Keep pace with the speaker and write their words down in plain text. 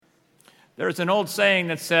There's an old saying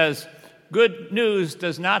that says, good news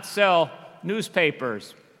does not sell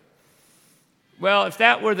newspapers. Well, if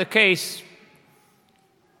that were the case,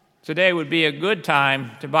 today would be a good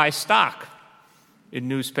time to buy stock in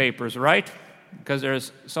newspapers, right? Because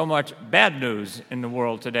there's so much bad news in the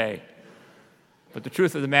world today. But the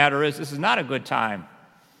truth of the matter is, this is not a good time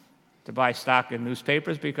to buy stock in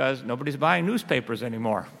newspapers because nobody's buying newspapers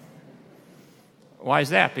anymore. Why is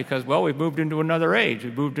that? Because, well, we've moved into another age.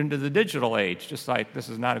 We've moved into the digital age, just like this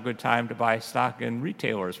is not a good time to buy stock in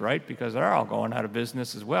retailers, right? Because they're all going out of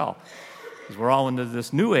business as well, because we're all into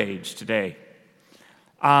this new age today.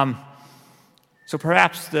 So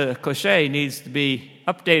perhaps the cliche needs to be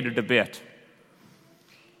updated a bit.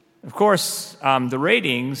 Of course, the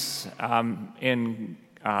ratings in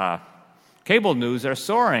cable news are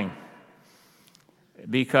soaring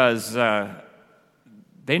because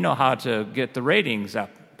they know how to get the ratings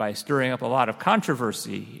up by stirring up a lot of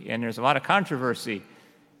controversy, and there's a lot of controversy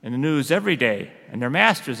in the news every day, and they're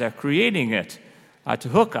masters at creating it to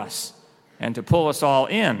hook us and to pull us all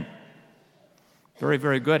in. Very,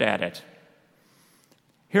 very good at it.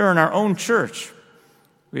 Here in our own church,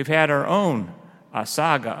 we've had our own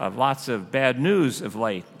saga of lots of bad news of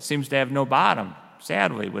late. It seems to have no bottom,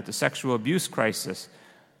 sadly, with the sexual abuse crisis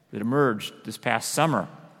that emerged this past summer.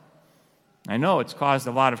 I know it's caused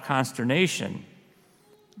a lot of consternation.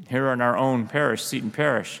 Here in our own parish, Seton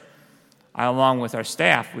Parish, I, along with our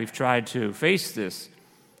staff, we've tried to face this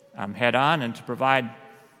head on and to provide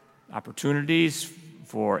opportunities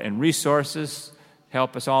and resources to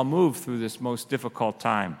help us all move through this most difficult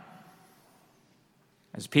time.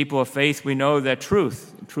 As people of faith, we know that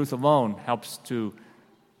truth, and truth alone, helps to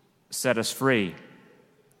set us free.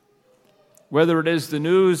 Whether it is the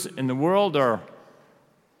news in the world or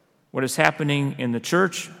what is happening in the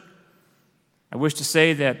church, I wish to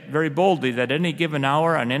say that very boldly that any given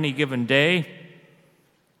hour on any given day,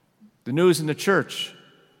 the news in the church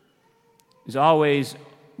is always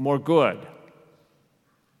more good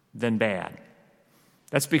than bad.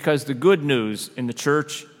 That's because the good news in the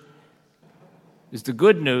church is the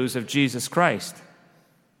good news of Jesus Christ.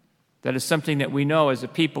 That is something that we know as a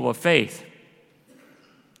people of faith.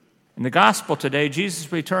 In the gospel today,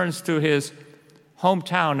 Jesus returns to his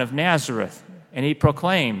hometown of Nazareth, and he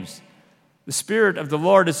proclaims, "The Spirit of the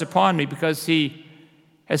Lord is upon me because he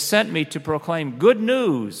has sent me to proclaim good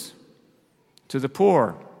news to the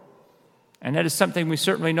poor." And that is something we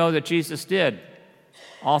certainly know that Jesus did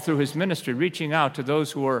all through his ministry, reaching out to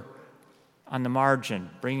those who were on the margin,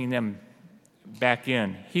 bringing them back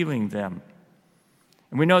in, healing them.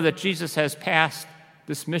 And we know that Jesus has passed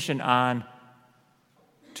this mission on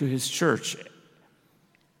to his church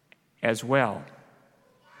as well.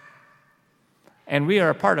 And we are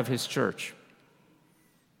a part of his church.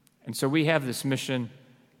 And so we have this mission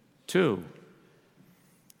too.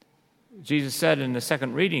 Jesus said in the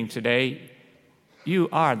second reading today, "You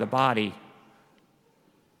are the body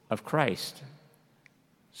of Christ."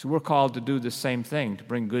 So we're called to do the same thing, to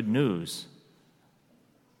bring good news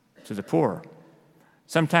to the poor.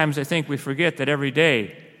 Sometimes I think we forget that every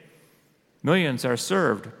day millions are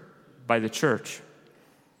served by the church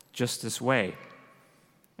just this way.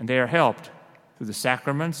 And they are helped through the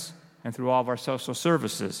sacraments and through all of our social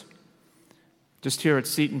services. Just here at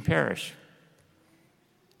Seton Parish,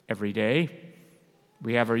 every day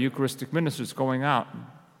we have our Eucharistic ministers going out,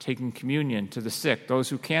 taking communion to the sick, those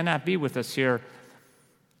who cannot be with us here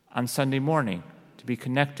on Sunday morning, to be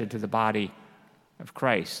connected to the body of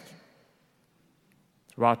Christ.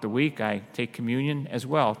 Throughout the week, I take communion as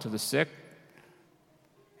well to the sick,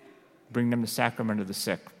 bring them the sacrament of the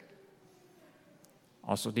sick.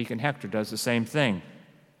 Also, Deacon Hector does the same thing.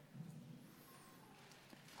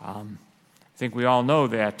 I think we all know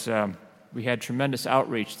that we had tremendous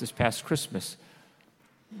outreach this past Christmas,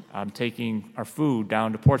 taking our food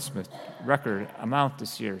down to Portsmouth. Record amount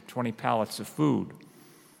this year, 20 pallets of food.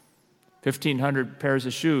 1,500 pairs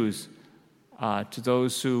of shoes to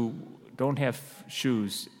those who don't have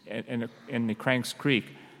shoes in the Cranks Creek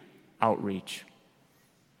outreach.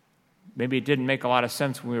 Maybe it didn't make a lot of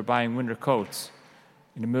sense when we were buying winter coats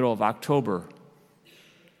in the middle of October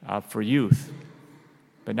for youth.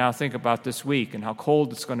 But now think about this week and how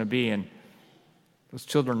cold it's going to be, and those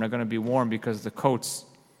children are going to be warm because of the coats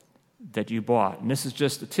that you bought. And this is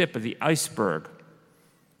just the tip of the iceberg.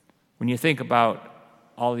 When you think about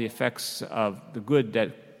all the effects of the good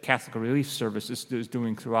that Catholic Relief Service is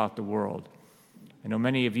doing throughout the world. I know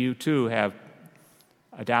many of you, too, have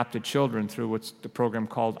adopted children through what's the program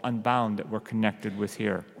called Unbound that we're connected with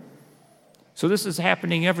here. So this is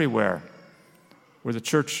happening everywhere where the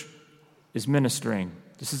church is ministering.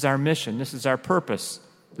 This is our mission. This is our purpose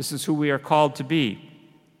This is who we are called to be.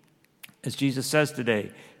 As Jesus says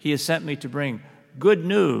today, He has sent me to bring good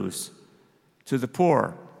news to the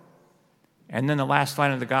poor. And then the last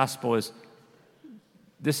line of the gospel is,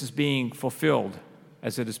 this is being fulfilled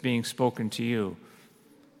as it is being spoken to you.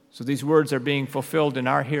 So these words are being fulfilled in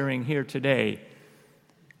our hearing here today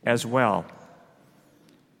as well.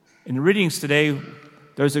 In the readings today,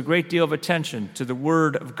 there's a great deal of attention to the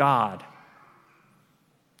Word of God.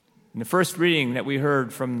 In the first reading that we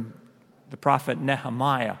heard from the prophet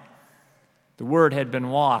Nehemiah, the Word had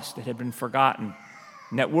been lost, it had been forgotten,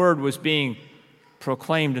 and that Word was being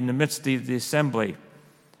proclaimed in the midst of the assembly. It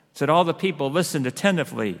said all the people listened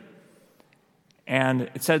attentively, and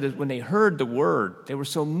it said that when they heard the Word, they were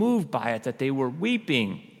so moved by it that they were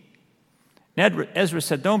weeping. And Ezra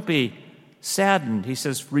said, don't be saddened. He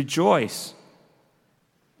says, rejoice.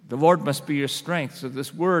 The Lord must be your strength. So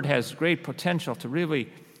this Word has great potential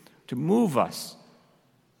to move us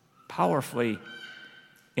powerfully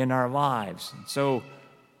in our lives. And so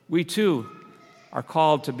we too are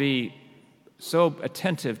called to be so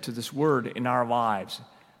attentive to this Word in our lives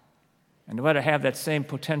and to let it have that same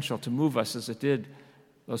potential to move us as it did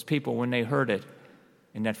those people when they heard it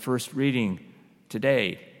in that first reading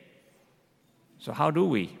today. So how do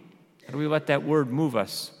we let that Word move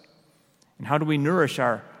us? And how do we nourish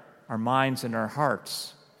our minds and our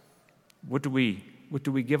hearts? What do we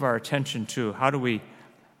give our attention to?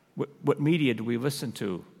 What media do we listen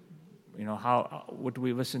to? What do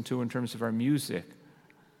we listen to in terms of our music?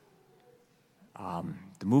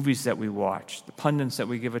 The movies that we watch, the pundits that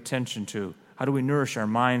we give attention to. How do we nourish our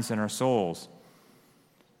minds and our souls?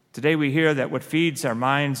 Today we hear that what feeds our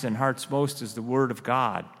minds and hearts most is the Word of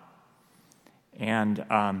God. And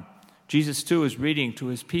Jesus, too, is reading to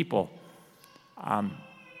his people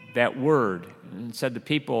that Word. And said the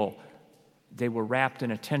people, they were wrapped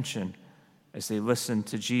in attention as they listened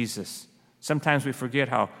to Jesus. Sometimes we forget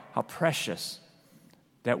how precious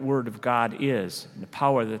that Word of God is and the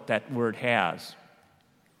power that Word has.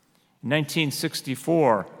 In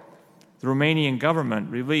 1964, the Romanian government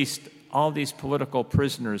released all these political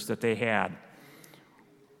prisoners that they had.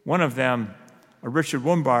 One of them, Richard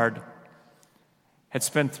Wombard, had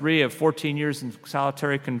spent 3 of 14 years in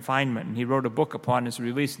solitary confinement, and he wrote a book upon his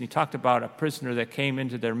release, and he talked about a prisoner that came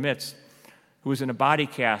into their midst who was in a body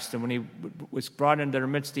cast, and when he was brought into their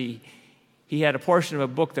midst, he had a portion of a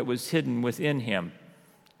book that was hidden within him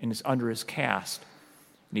and is under his cast.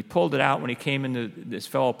 And he pulled it out when he came into his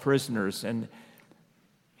fellow prisoners, and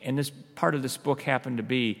this part of this book happened to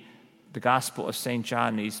be the Gospel of St.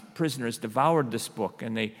 John. These prisoners devoured this book,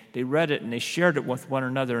 and they read it, and they shared it with one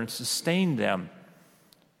another and sustained them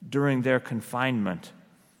during their confinement.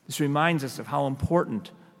 This reminds us of how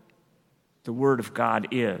important the Word of God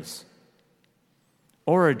is.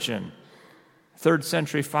 Origen, 3rd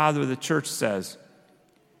century father of the church, says,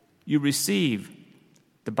 "You receive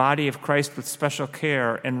the body of Christ with special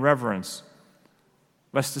care and reverence,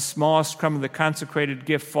 lest the smallest crumb of the consecrated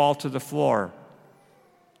gift fall to the floor.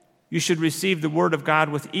 You should receive the Word of God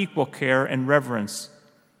with equal care and reverence,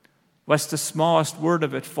 lest the smallest word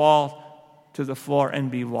of it fall to the floor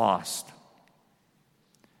and be lost."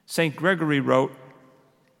 St. Gregory wrote,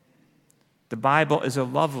 "The Bible is a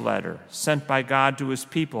love letter sent by God to his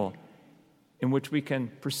people in which we can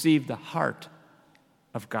perceive the heart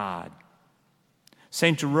of God."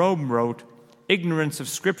 St. Jerome wrote, "Ignorance of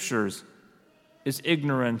Scriptures is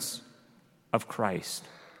ignorance of Christ."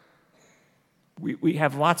 We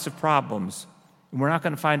have lots of problems, and we're not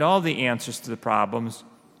going to find all the answers to the problems,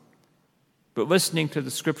 but listening to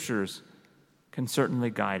the Scriptures can certainly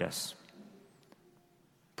guide us.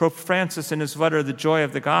 Pope Francis, in his letter, The Joy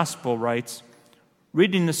of the Gospel, writes,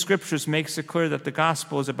 "Reading the Scriptures makes it clear that the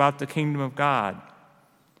gospel is about the kingdom of God."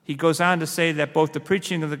 He goes on to say that both the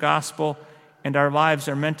preaching of the gospel and our lives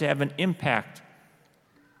are meant to have an impact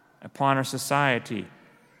upon our society.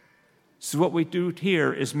 So what we do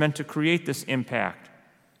here is meant to create this impact.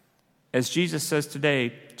 As Jesus says today,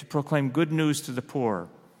 to proclaim good news to the poor.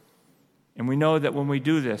 And we know that when we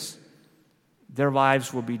do this, their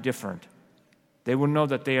lives will be different. They will know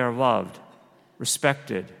that they are loved,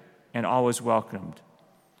 respected, and always welcomed.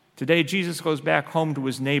 Today, Jesus goes back home to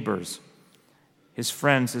his neighbors, his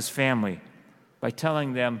friends, his family, by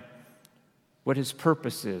telling them what his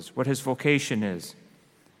purpose is, what his vocation is.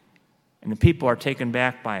 And the people are taken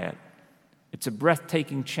back by it. It's a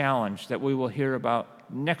breathtaking challenge that we will hear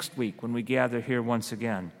about next week when we gather here once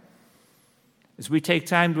again. As we take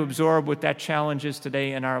time to absorb what that challenge is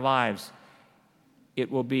today in our lives,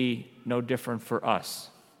 it will be no different for us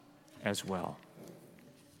as well.